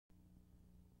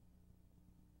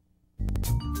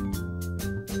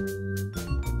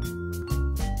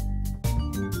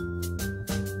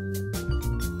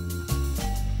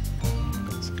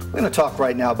We're going to talk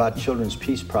right now about Children's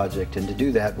Peace Project, and to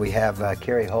do that we have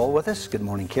Carrie Hull with us. Good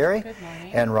morning, Carrie. Good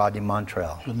morning. And Rodney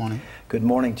Montrell. Good morning. Good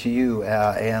morning to you.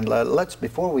 And let's,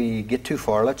 before we get too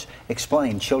far, let's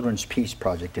explain Children's Peace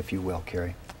Project, if you will,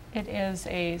 Carrie. It is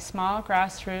a small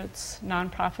grassroots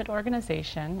nonprofit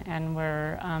organization, and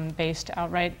we're based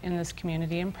outright in this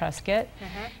community in Prescott.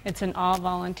 It's an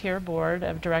all-volunteer board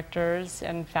of directors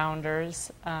and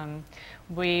founders.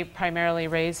 We primarily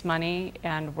raise money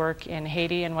and work in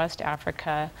Haiti and West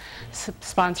Africa,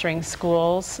 sponsoring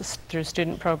schools through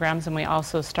student programs, and we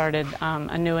also started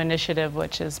a new initiative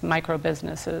which is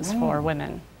micro-businesses for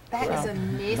women. That is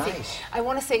amazing. Nice. I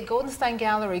want to say Goldenstein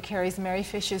Gallery carries Mary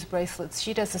Fisher's bracelets.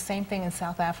 She does the same thing in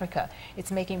South Africa. It's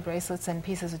making bracelets and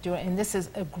pieces of jewelry, and this is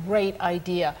a great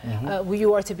idea.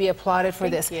 You are to be applauded for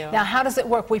this. Thank you. Now, how does it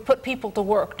work? We put people to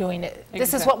work doing it.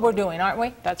 This is what we're doing, aren't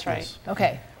we? That's right. Yes.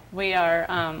 Okay. We are,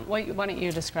 why don't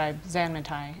you describe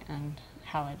Zanmitai and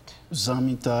how it...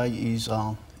 Zanmitai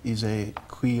is a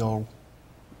Creole,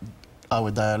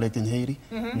 our dialect in Haiti.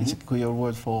 It's a Creole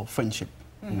word for friendship.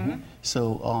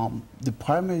 So the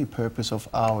primary purpose of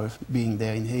our being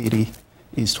there in Haiti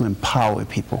is to empower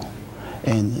people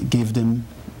and give them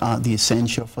the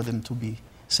essential for them to be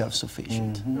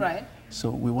self-sufficient. Right. So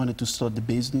we wanted to start the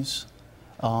business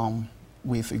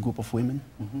with a group of women,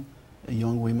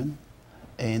 young women,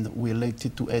 and we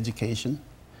elected to education.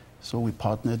 So we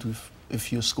partnered with a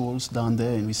few schools down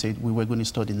there, and we said we were going to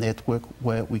start a network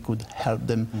where we could help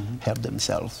them help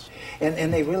themselves.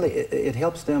 And they really, it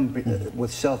helps them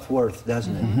with self-worth,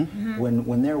 doesn't it?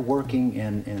 When they're working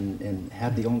and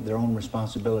have their own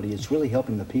responsibility, it's really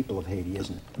helping the people of Haiti,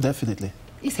 isn't it? Definitely.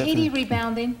 Is Definitely. Haiti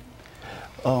rebounding?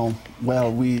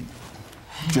 Well, we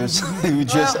just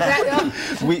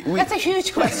That's a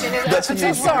huge question. I'm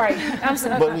so sorry. I'm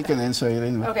so, but we can answer it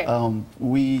anyway. Okay.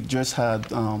 We just had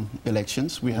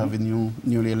elections. We have a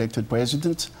newly elected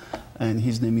president, and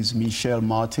his name is Michel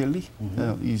Martelly.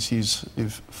 He's a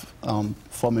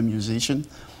former musician,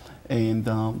 and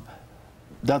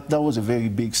that was a very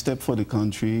big step for the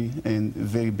country, and a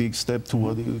very big step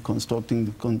toward reconstructing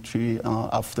the country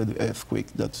after the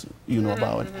earthquake that you know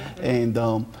about. And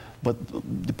but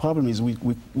the problem is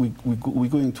we're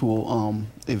going to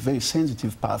a very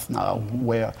sensitive path now,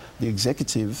 where the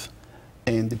executive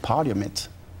and the parliament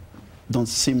don't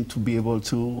seem to be able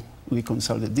to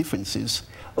reconcile the differences.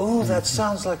 Oh, that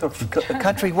sounds like a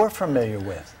country we're familiar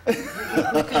with.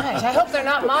 oh gosh, I hope they're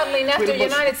not modeling after the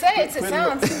United States. It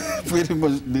sounds pretty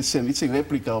much the same. It's a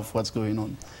replica of what's going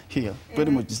on here.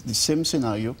 Pretty much the same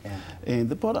scenario.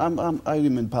 But I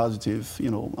remain positive,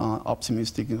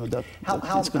 optimistic. That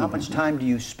How much time do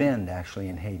you spend actually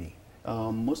in Haiti?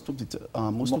 Most of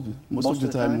the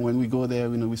time when we go there,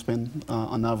 we spend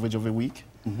an average of a week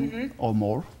or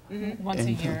more. Once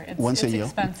a year.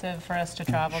 It's expensive for us to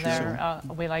travel there.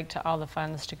 We like all the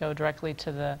funds to go directly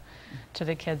to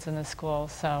the kids in the school.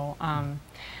 So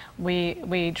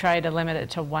we try to limit it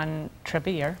to one trip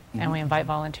a year, and we invite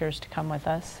volunteers to come with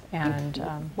us. And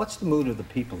what's the mood of the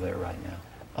people there right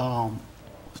now?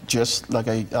 Just like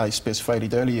I specified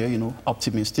it earlier,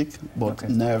 optimistic but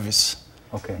nervous.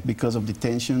 Because of the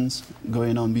tensions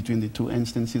going on between the two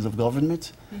instances of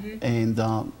government, and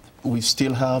we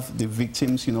still have the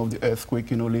victims, of the earthquake,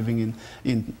 living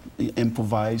in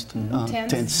improvised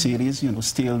tent cities,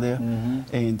 still there,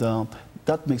 and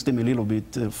that makes them a little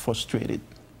bit frustrated.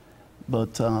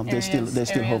 But they're still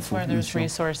hopeful. Where there's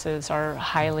resources are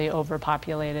highly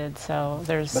overpopulated, so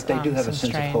there's But they do have a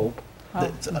sense of hope.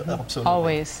 Absolutely.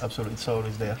 Always. Absolutely, it's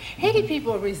always there. Haiti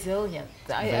people are resilient.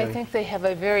 I think they have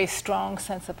a very strong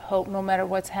sense of hope no matter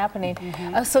what's happening.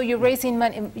 So you're raising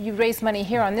money. You raise money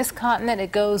here on this continent.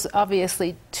 It goes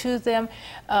obviously to them.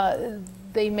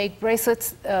 They make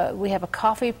bracelets. We have a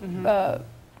coffee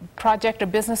project or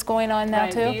business going on now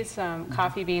too. These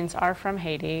coffee beans are from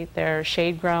Haiti. They're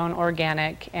shade-grown,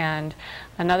 organic, and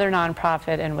another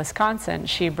nonprofit in Wisconsin.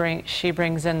 She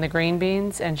brings in the green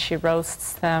beans and she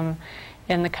roasts them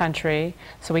in the country.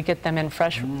 So we get them in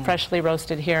freshly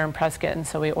roasted here in Prescott, and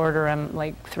so we order them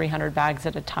like 300 bags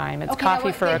at a time. It's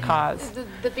coffee for a cause.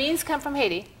 The beans come from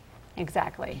Haiti.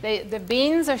 Exactly. The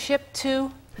beans are shipped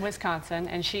to Wisconsin,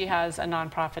 and she has a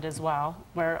nonprofit as well,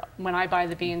 where when I buy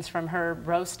the beans from her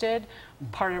roasted,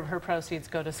 part of her proceeds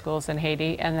go to schools in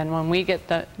Haiti, and then when we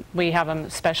have them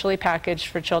specially packaged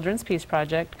for Children's Peace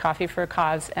Project, Coffee for a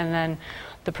Cause, and then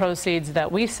the proceeds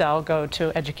that we sell go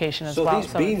to education as well.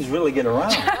 So these beans really get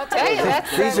around. I'll tell you,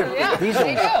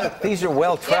 these are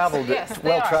well-traveled yes,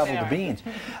 well-traveled beans.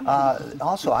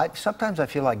 Also, sometimes I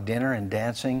feel like dinner and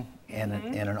dancing and,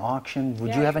 and an auction.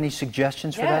 Would you have any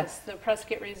suggestions for that? Yes, the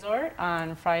Prescott Resort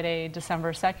on Friday,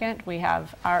 December 2nd. We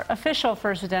have our official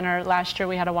first dinner. Last year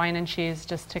we had a wine and cheese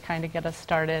just to kind of get us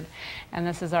started. And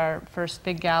this is our first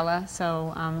big gala,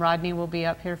 so Rodney will be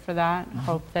up here for that.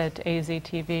 Hope that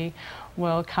AZTV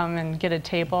will come and get a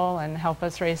table and help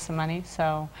us raise some money.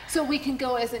 So we can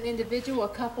go as an individual, a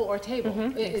couple, or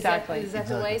table. Exactly. Is that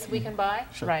the ways we can buy?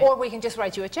 Sure. Right. Or we can just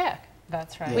write you a check.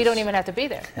 That's right. We don't even have to be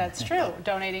there. That's true.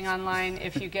 Donating online,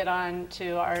 if you get on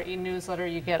to our e-newsletter,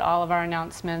 you get all of our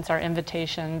announcements, our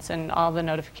invitations, and all the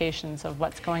notifications of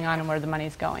what's going on and where the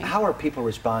money's going. How are people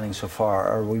responding so far?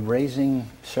 Are we raising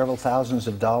several thousands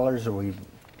of dollars? Are we...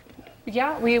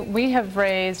 Yeah, we have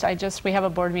raised, we have a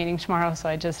board meeting tomorrow, so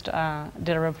I just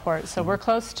did a report. So we're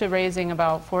close to raising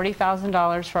about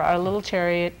 $40,000 for our little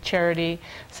charity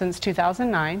since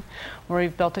 2009, where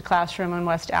we've built a classroom in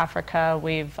West Africa.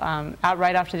 We've,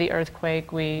 right after the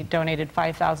earthquake, we donated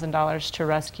 $5,000 to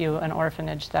rescue an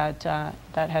orphanage that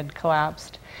had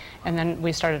collapsed. And then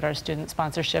we started our student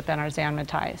sponsorship and our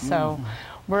Zanmatai. So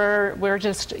we're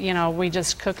just, we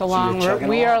just cook along. So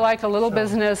we are like a little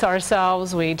business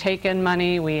ourselves. We take in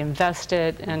money, we invest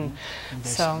it, and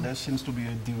so there seems to be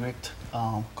a direct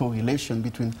correlation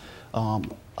between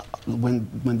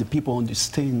when the people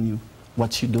understand you,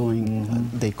 what you're doing,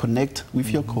 they connect with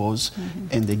your cause,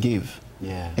 and they give.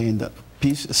 Yeah. And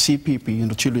CPP,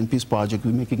 the Children's Peace Project,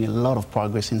 we're making a lot of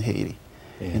progress in Haiti.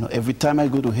 Yeah. Every time I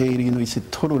go to Haiti, it's a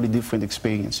totally different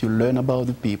experience. You learn about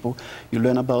the people, you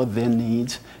learn about their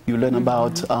needs, you learn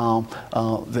about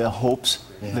their hopes,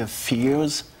 their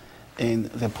fears, and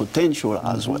their potential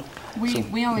as well.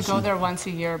 We only go there once a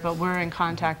year, but we're in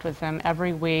contact with them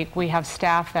every week. We have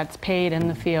staff that's paid in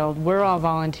the field. We're all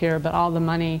volunteer, but all the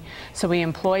money, so we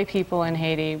employ people in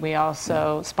Haiti. We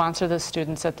also sponsor the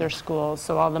students at their schools,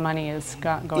 so all the money is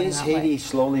going that way. Is Haiti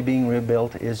slowly being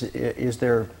rebuilt? Is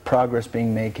there progress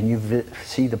being made? Can you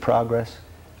see the progress?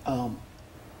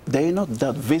 They're not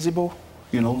that visible,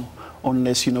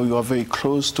 unless, you are very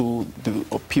close to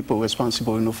the people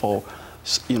responsible, for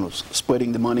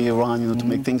spreading the money around, to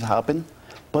make things happen.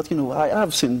 But, I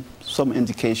have seen some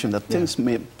indication that things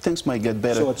might get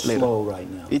better later. So it's slow right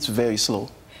now? It's very slow,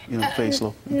 very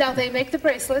slow. Now, they make the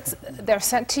bracelets. They're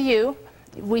sent to you.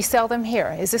 We sell them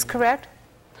here. Is this correct?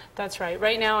 That's right.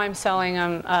 Right now I'm selling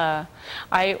them.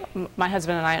 My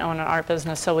husband and I own an art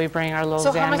business, so we bring our little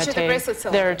So how much are the bracelets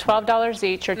selling? They're $12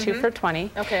 each, or 2 for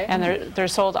 $20. Okay. And they're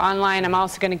sold online. I'm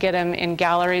also going to get them in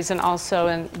galleries and also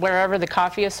in wherever the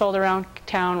coffee is sold around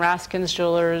town, Raskin's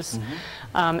Jewelers,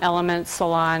 Elements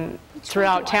Salon.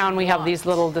 Throughout town, we have these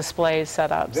little displays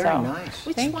set up. Very nice.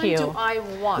 Which one do I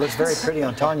want? Looks very pretty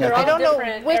on Tanya. I don't know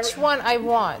which one I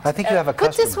want. I think you have a Put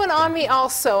custom. this one on me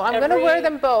also. I'm going to wear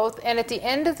them both, and at the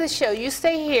end of the show, you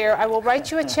stay here. I will write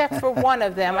you a check for one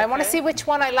of them. I want to see which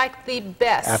one I like the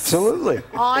best. Absolutely.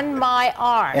 On my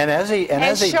arm.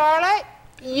 And Charlotte,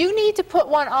 you need to put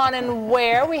one on and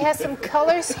wear. We have some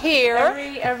colors here.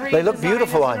 They look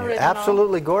beautiful on you.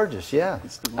 Absolutely gorgeous, yeah.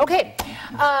 Okay.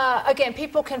 Again,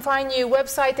 people can find you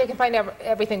website. They can find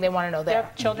everything they want to know there.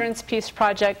 Yep,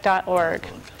 childrenspeaceproject.org.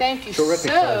 Thank you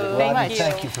Terrific so much.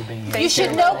 Thank you for being here. You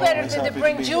should know better than to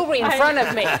bring jewelry in front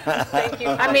of me. Thank you.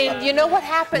 I mean, you know what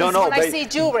happens when I see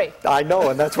jewelry. I know,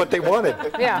 and that's what they wanted.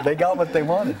 Yeah. They got what they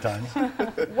wanted, Tanya.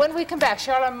 When we come back,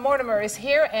 Charlotte Mortimer is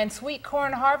here, and Sweet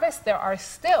Corn Harvest. There are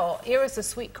still ears of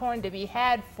sweet corn to be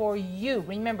had for you.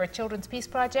 Remember, Children's Peace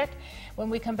Project. When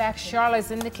we come back,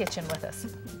 Charlotte's in the kitchen with us.